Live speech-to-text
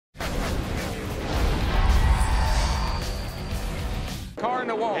car in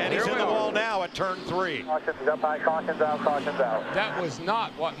the wall. And he's in the wall now at turn 3. Caution's up high, caution's out, caution's out. That was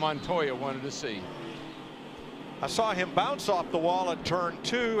not what Montoya wanted to see. I saw him bounce off the wall at turn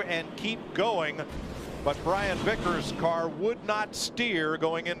 2 and keep going, but Brian Vickers' car would not steer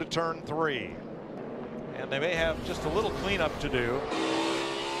going into turn 3. And they may have just a little cleanup to do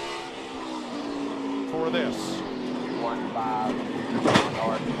for this. 215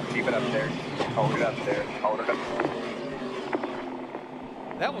 north. Keep it up there. Hold it up there. Hold it up.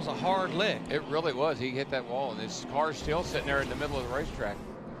 That was a hard lick. It really was. He hit that wall, and his car's still sitting there in the middle of the racetrack.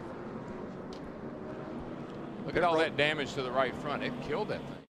 Look at all that damage to the right front. It killed that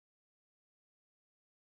thing.